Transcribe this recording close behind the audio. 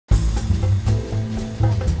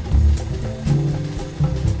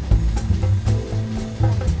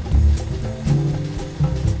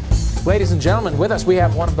Ladies and gentlemen, with us we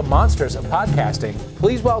have one of the monsters of podcasting.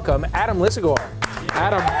 Please welcome Adam Lisagor.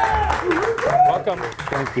 Adam, welcome.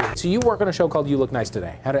 Thank you. So you work on a show called You Look Nice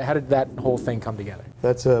Today. How did that whole thing come together?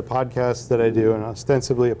 That's a podcast that I do, and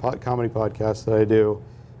ostensibly a comedy podcast that I do.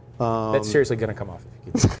 That's seriously going to come off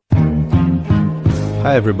if you keep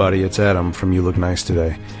Hi everybody, it's Adam from You Look Nice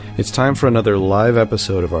Today. It's time for another live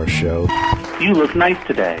episode of our show. You Look Nice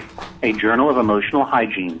Today, a journal of emotional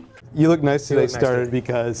hygiene. You Look Nice Today started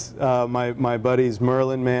because my buddies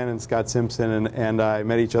Merlin Mann and Scott Simpson and I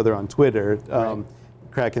met each other on Twitter,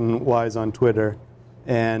 cracking wise on Twitter,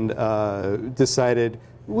 and decided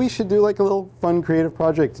we should do like a little fun creative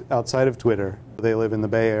project outside of Twitter. They live in the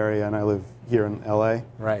Bay Area and I live here in LA.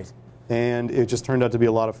 Right. And it just turned out to be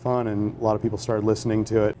a lot of fun, and a lot of people started listening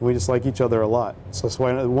to it. We just like each other a lot. So it's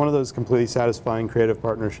one of those completely satisfying creative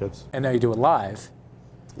partnerships. And now you do it live.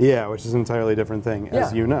 Yeah, which is an entirely different thing,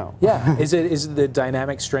 as you know. Yeah. Is the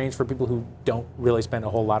dynamic strange for people who don't really spend a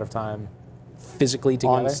whole lot of time physically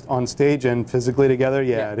together? On stage and physically together,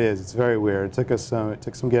 yeah, it is. It's very weird. It took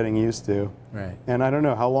some getting used to. Right. And I don't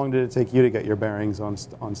know, how long did it take you to get your bearings on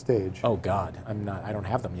stage? Oh God, I don't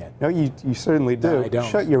have them yet. No, you certainly do. No, I don't.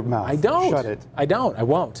 Shut your mouth. I don't. Shut it. I don't. I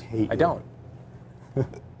won't. I don't.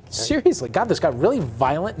 Seriously, God, this got really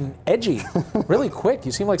violent and edgy really quick.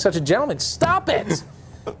 You seem like such a gentleman. Stop it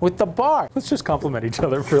with the bar. Let's just compliment each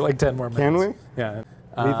other for like 10 more minutes. Can we? Yeah.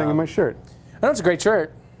 What do you think of my shirt? No, it's a great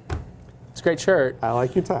shirt. It's a great shirt. I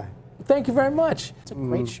like your tie. Thank you very much. It's a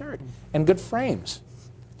great shirt. And good frames.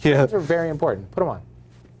 Yeah. Frames are very important. Put them on.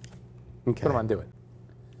 Okay. Put them on, do it.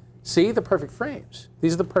 See, the perfect frames.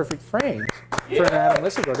 These are the perfect frames for an Adam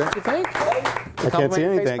Lisagor, don't you think? I can't see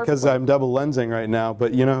anything because I'm double lensing right now,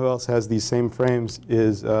 but you know who else has these same frames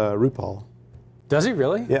is RuPaul. Does he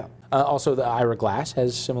really? Yeah. Also, the Ira Glass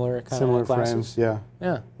has similar kind of glasses. Frames, yeah.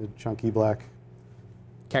 Yeah. The chunky black.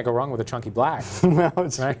 Can't go wrong with a chunky black. No,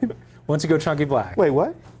 it's right? Once you go chunky black. Wait,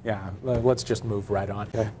 what? Yeah, let's just move right on.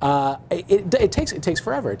 Okay. It takes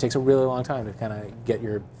forever. It takes a really long time to kind of get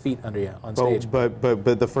your feet under you on stage. But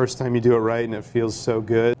the first time you do it right and it feels so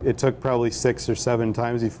good, it took probably 6 or 7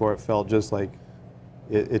 times before it felt just like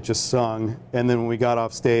it just sung. And then when we got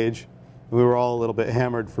off stage, we were all a little bit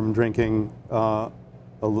hammered from drinking,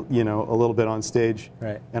 a little bit on stage.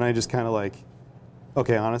 Right. And I just kind of like,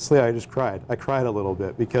 okay, honestly, I just cried. I cried a little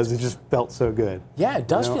bit because it just felt so good. Yeah, it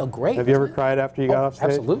does feel great. Have you ever cried after you got off stage?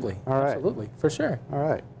 Absolutely. All right. Absolutely, for sure. All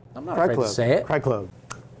right. I'm not afraid to say it. Cry Club.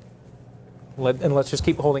 And let's just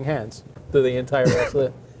keep holding hands through the entire rest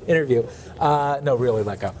of the interview. No, really,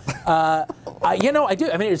 let go. I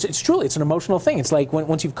do. I mean, it's truly, it's an emotional thing. It's like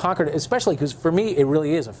once you've conquered it, especially because for me, it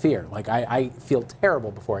really is a fear. Like I feel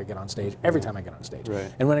terrible before I get on stage, every time I get on stage.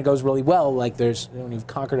 Right. And when it goes really well, like when you've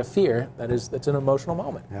conquered a fear, that's an emotional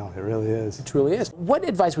moment. Yeah, it really is. It truly is. What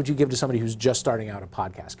advice would you give to somebody who's just starting out a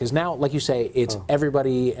podcast? Because now, like you say, it's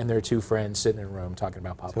everybody and their 2 friends sitting in a room talking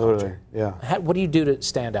about pop culture. Yeah. What do you do to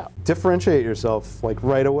stand out? Differentiate yourself like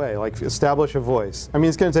right away. Like establish a voice. I mean,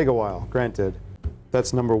 it's going to take a while. Granted,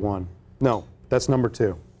 that's number 1. No, that's number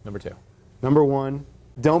 2. Number 2. Number 1,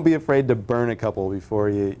 don't be afraid to burn a couple before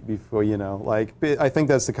you know. Like I think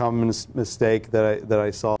that's the common mistake that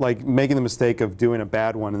I saw. Like making the mistake of doing a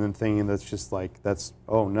bad one and then thinking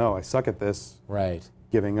oh no, I suck at this. Right.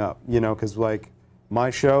 Giving up. You know, because like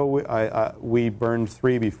my show, we burned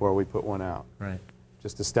 3 before we put one out. Right.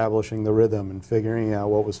 Just establishing the rhythm and figuring out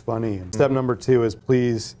what was funny. And step number 2 is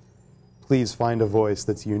please find a voice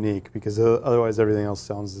that's unique, because otherwise everything else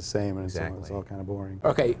sounds the same and it's all kind of boring.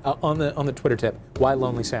 Okay, on the Twitter tip, why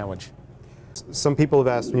Lonely Sandwich? Some people have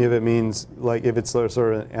asked me if it means, like, if it's sort of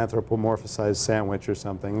an anthropomorphized sandwich or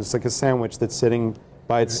something. It's like a sandwich that's sitting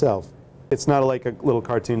by itself. It's not like a little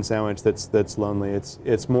cartoon sandwich that's lonely.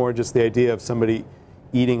 It's more just the idea of somebody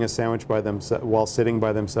eating a sandwich by themselves while sitting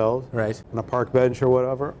by themselves, right, on a park bench or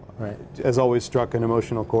whatever. Right. Has always struck an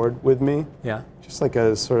emotional chord with me. Yeah. Just like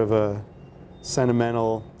a sort of a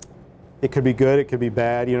sentimental. It could be good, it could be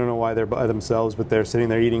bad. You don't know why they're by themselves, but they're sitting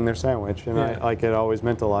there eating their sandwich, and it always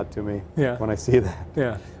meant a lot to me when I see that.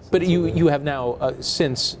 Yeah. But you have now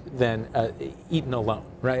since then eaten alone,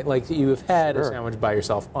 right? Like you have had a sandwich by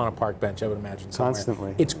yourself on a park bench, I would imagine, somewhere.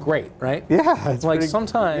 Constantly. It's great, right? Yeah. It's like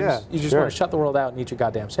sometimes you just want to shut the world out and eat your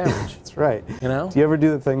goddamn sandwich. That's right. You know? Do you ever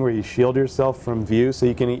do the thing where you shield yourself from view so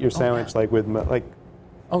you can eat your sandwich like with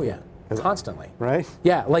Oh yeah. Constantly. Right?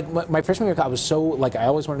 Yeah, like my freshman year, I was so, like, I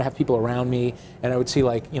always wanted to have people around me, and I would see,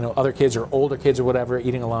 like, other kids or older kids or whatever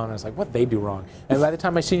eating alone. I was like, what they do wrong? And by the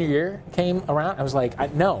time my senior year came around, I was like,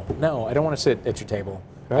 no, I don't want to sit at your table.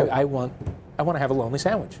 Right. I want to have a lonely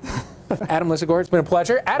sandwich. Adam Lisagor, it's been a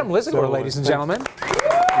pleasure. Adam Lisagor, ladies and gentlemen.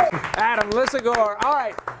 Adam Lisagor. All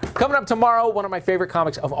right. Coming up tomorrow, one of my favorite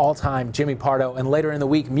comics of all time, Jimmy Pardo, and later in the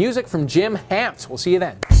week, music from Jim Hamps. We'll see you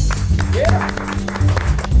then. Yeah.